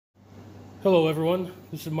Hello everyone,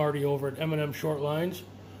 this is Marty over at M&M Short Lines,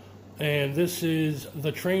 and this is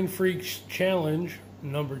the Train Freaks Challenge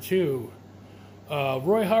number 2.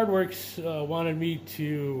 Roy Hardworks wanted me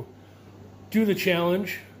to do the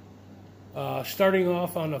challenge, starting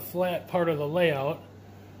off on the flat part of the layout,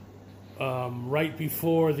 right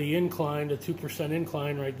before the incline, the 2%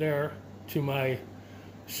 incline right there, to my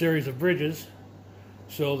series of bridges.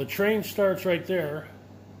 So the train starts right there.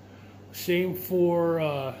 Same for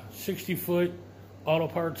 60-foot auto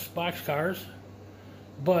parts boxcars,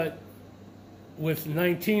 but with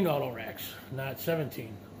 19 auto racks, not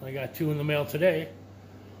 17. I got 2 in the mail today,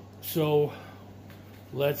 so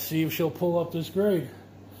let's see if she'll pull up this grade.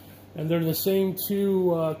 And they're the same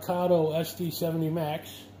 2 Kato SD70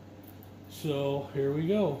 Max, so here we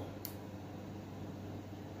go.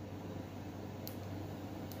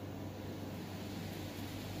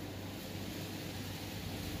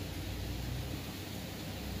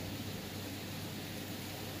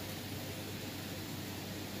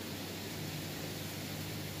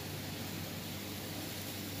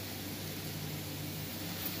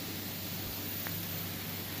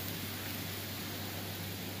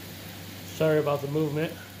 Sorry about the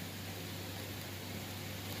movement.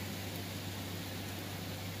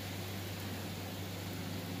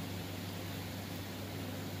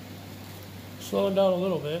 Slowing down a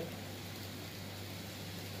little bit.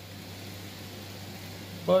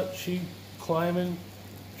 But she climbing,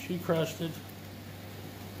 she crested.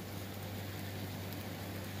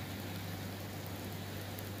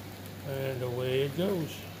 And away it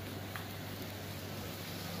goes.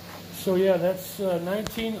 So yeah, that's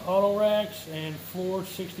 19 auto racks and 4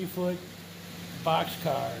 60-foot box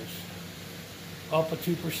cars up a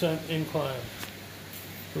 2% incline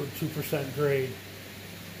for a 2% grade.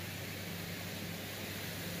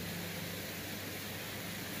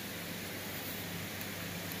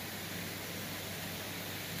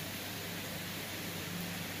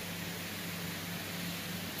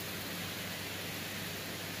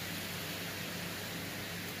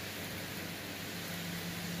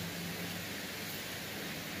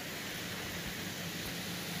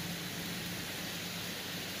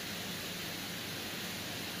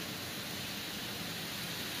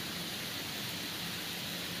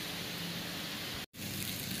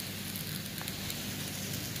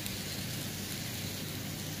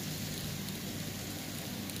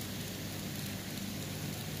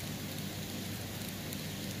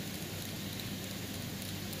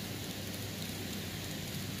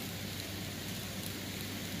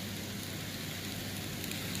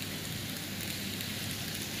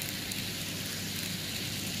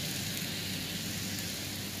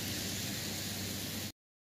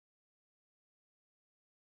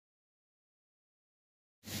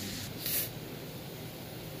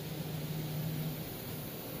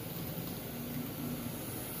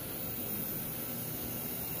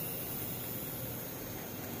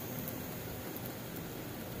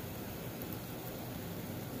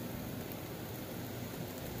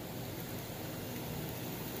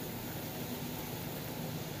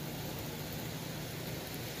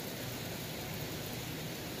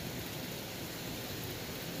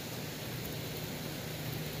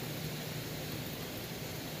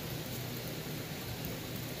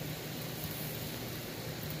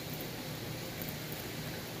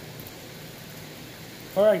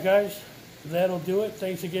 Alright guys, that'll do it.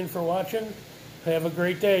 Thanks again for watching. Have a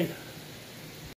great day.